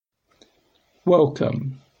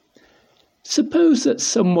Welcome. Suppose that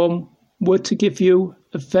someone were to give you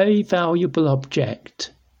a very valuable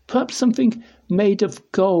object, perhaps something made of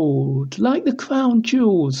gold, like the crown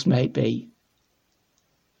jewels maybe.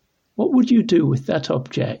 What would you do with that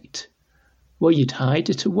object? Well, you'd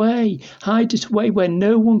hide it away where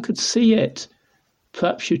no one could see it.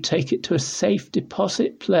 Perhaps you'd take it to a safe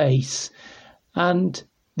deposit place, and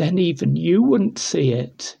then even you wouldn't see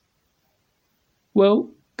it.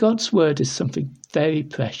 Well, God's word is something very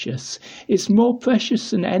precious. It's more precious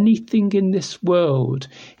than anything in this world,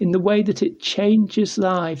 in the way that it changes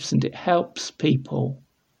lives and it helps people.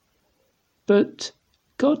 But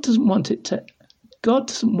God doesn't want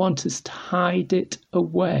us to hide it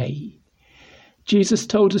away. Jesus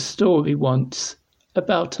told a story once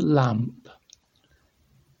about a lamp.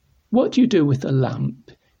 What do you do with a lamp?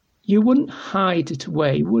 You wouldn't hide it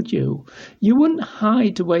away, would you? You wouldn't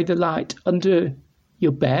hide away the light under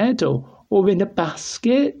your bed or in a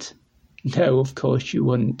basket? No, of course you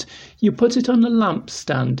wouldn't. You put it on a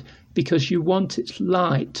lampstand because you want its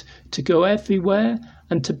light to go everywhere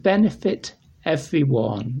and to benefit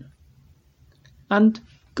everyone. And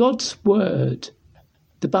God's word,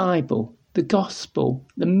 the Bible, the gospel,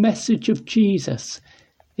 the message of Jesus,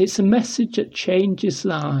 it's a message that changes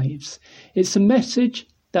lives. It's a message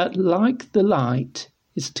that, like the light,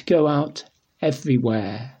 is to go out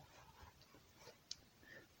everywhere.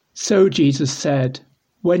 So Jesus said,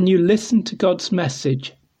 when you listen to God's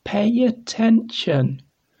message, pay attention.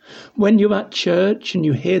 When you're at church and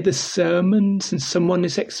you hear the sermons and someone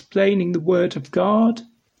is explaining the word of God,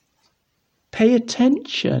 pay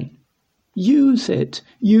attention. Use it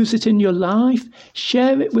in your life,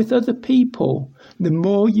 share it with other people. The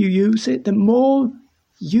more you use it, the more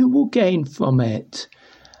you will gain from it.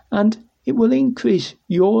 And it will increase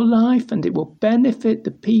your life and it will benefit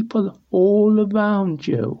the people all around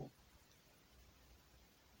you.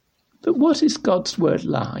 But what is God's word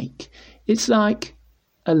like? It's like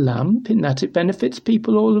a lamp in that it benefits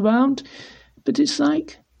people all around, but it's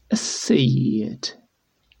like a seed.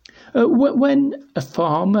 When a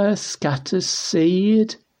farmer scatters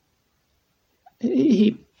seed,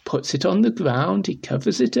 he puts it on the ground, he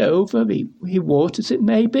covers it over, he waters it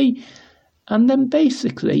maybe, and then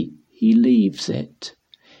basically he leaves it.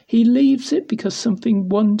 He leaves it because something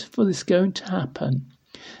wonderful is going to happen.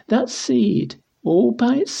 That seed, all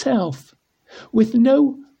by itself, with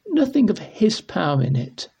nothing of his power in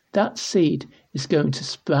it, that seed is going to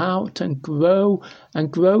sprout and grow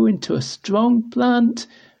into a strong plant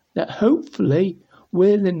that hopefully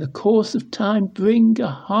will in the course of time bring a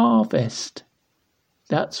harvest.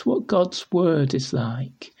 That's what God's word is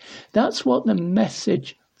like. That's what the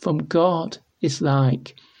message from God is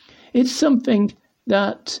like. It's something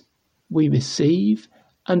that we receive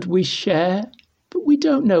and we share, but we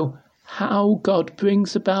don't know how God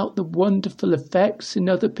brings about the wonderful effects in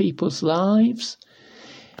other people's lives.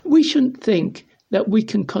 We shouldn't think that we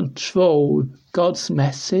can control God's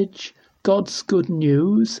message, God's good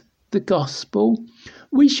news, the gospel.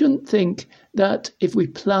 We shouldn't think that if we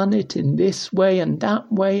plan it in this way and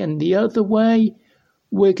the other way,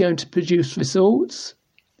 we're going to produce results.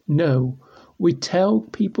 No, we tell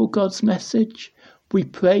people God's message, we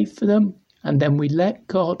pray for them, and then we let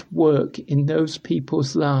God work in those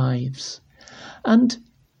people's lives. And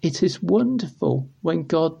it is wonderful when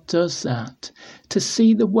God does that, to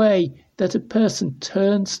see the way that a person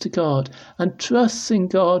turns to God and trusts in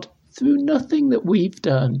God through nothing that we've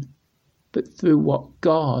done, but through what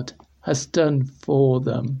God has done for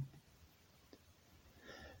them.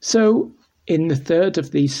 So, in the third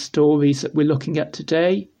of these stories that we're looking at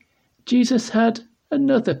today, Jesus had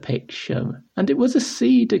another picture, and it was a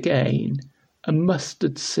seed again, a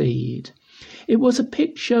mustard seed. It was a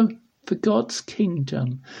picture for God's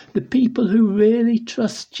kingdom, the people who really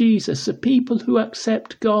trust Jesus, the people who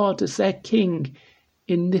accept God as their king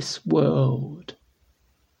in this world.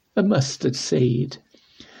 A mustard seed.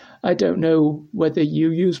 I don't know whether you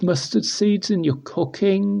use mustard seeds in your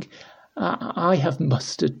cooking. I have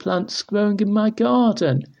mustard plants growing in my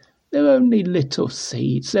garden. They're only little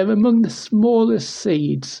seeds. They're among the smallest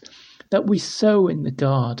seeds that we sow in the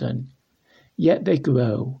garden. Yet they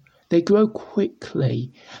grow. They grow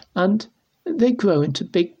quickly and they grow into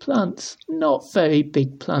big plants. Not very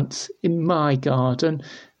big plants in my garden.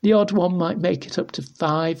 The odd one might make it up to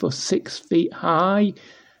 5 or 6 feet high,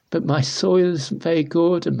 but my soil isn't very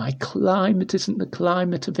good and my climate isn't the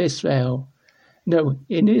climate of Israel. No,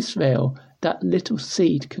 in Israel, that little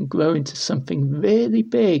seed can grow into something really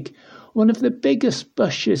big, one of the biggest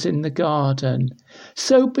bushes in the garden,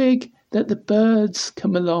 so big that the birds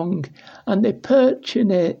come along and they perch in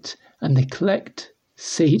it and they collect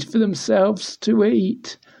seed for themselves to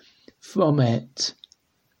eat from it.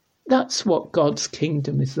 That's what God's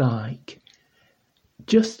kingdom is like.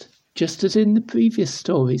 Just as in the previous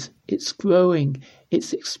stories, it's growing,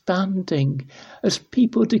 it's expanding. As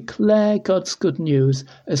people declare God's good news,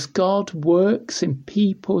 as God works in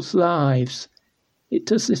people's lives, it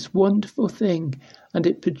does this wonderful thing and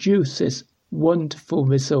it produces wonderful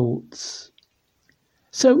results.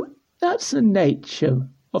 So that's the nature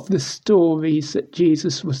of the stories that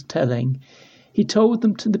Jesus was telling. He told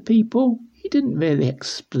them to the people. He didn't really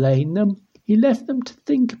explain them. He left them to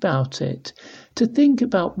think about it, to think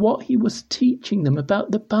about what he was teaching them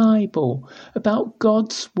about the Bible, about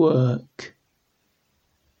God's work.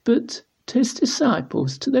 But to his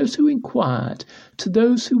disciples, to those who inquired, to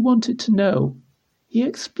those who wanted to know, he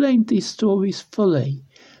explained these stories fully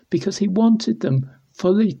because he wanted them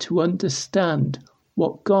fully to understand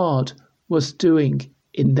what God was doing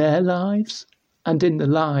in their lives and in the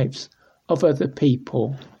lives of other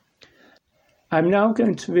people. I'm now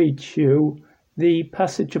going to read you the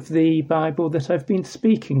passage of the Bible that I've been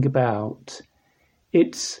speaking about.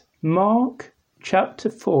 It's Mark chapter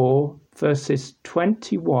 4, verses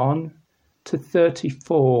 21 to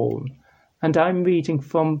 34, and I'm reading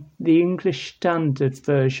from the English Standard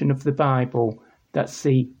Version of the Bible, that's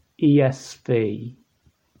the ESV.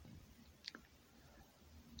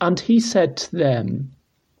 And he said to them,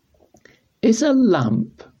 "Is a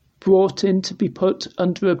lamp brought in to be put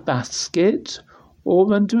under a basket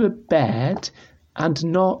or under a bed and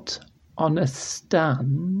not on a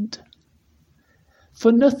stand?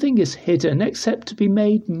 For nothing is hidden except to be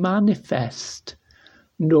made manifest,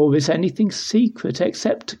 nor is anything secret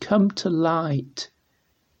except to come to light.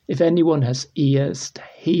 If anyone has ears to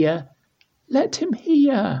hear, let him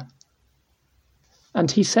hear."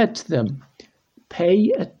 And he said to them,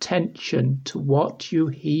 "Pay attention to what you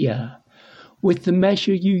hear. With the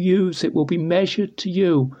measure you use, it will be measured to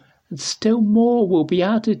you, and still more will be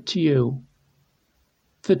added to you.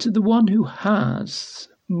 For to the one who has,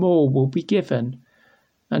 more will be given,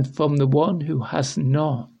 and from the one who has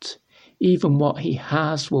not, even what he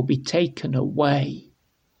has will be taken away."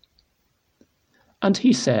 And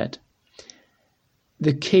he said,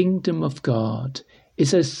 "The kingdom of God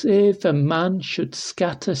is as if a man should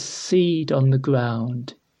scatter seed on the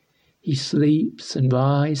ground. He sleeps and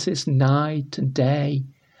rises night and day,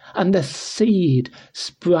 and the seed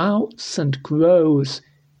sprouts and grows,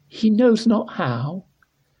 he knows not how.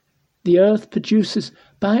 The earth produces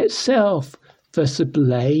by itself first the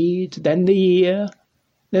blade, then the ear,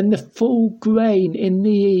 then the full grain in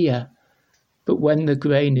the ear. But when the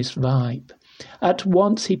grain is ripe, at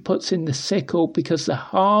once he puts in the sickle, because the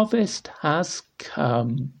harvest has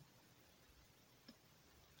come."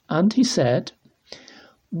 And he said,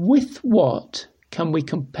 "With what can we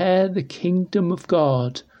compare the kingdom of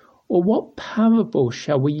God, or what parable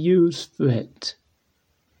shall we use for it?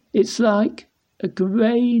 It's like a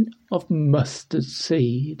grain of mustard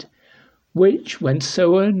seed, which, when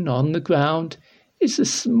sown on the ground, is the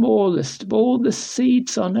smallest of all the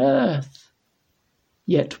seeds on earth.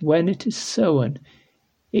 Yet when it is sown,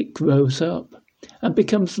 it grows up and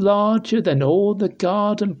becomes larger than all the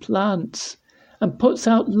garden plants, and puts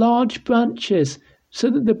out large branches, so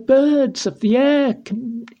that the birds of the air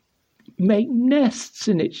can make nests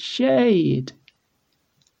in its shade."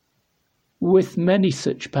 With many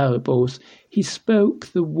such parables, he spoke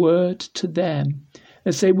the word to them,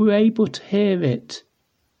 as they were able to hear it.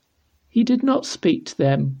 He did not speak to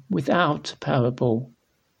them without a parable,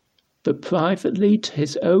 but privately to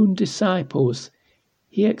his own disciples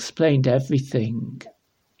he explained everything.